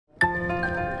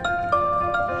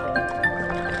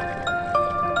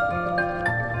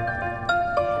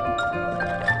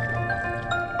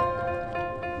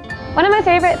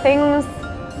things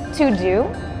to do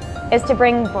is to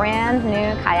bring brand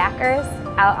new kayakers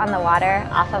out on the water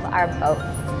off of our boats.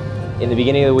 In the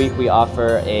beginning of the week, we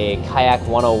offer a Kayak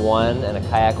 101 and a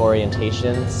kayak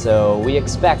orientation, so we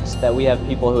expect that we have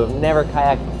people who have never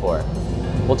kayaked before.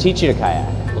 We'll teach you to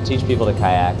kayak. We'll teach people to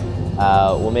kayak.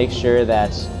 We'll make sure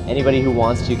that anybody who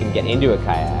wants to can get into a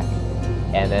kayak,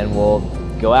 and then we'll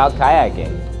go out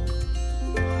kayaking.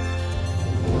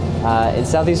 In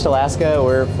Southeast Alaska,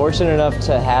 we're fortunate enough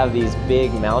to have these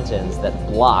big mountains that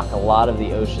block a lot of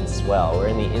the ocean swell. We're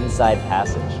in the inside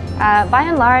passage. By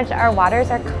and large, our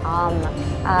waters are calm,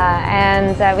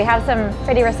 and we have some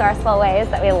pretty resourceful ways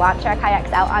that we launch our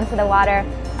kayaks out onto the water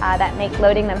that make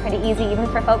loading them pretty easy, even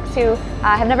for folks who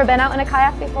have never been out in a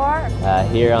kayak before.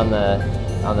 Here on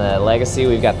the Legacy,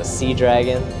 we've got the Sea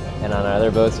Dragon, and on our other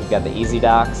boats, we've got the Easy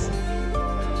Docks.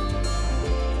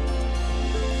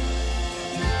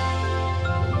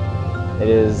 It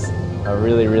is a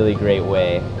really, really great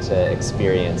way to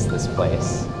experience this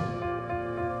place.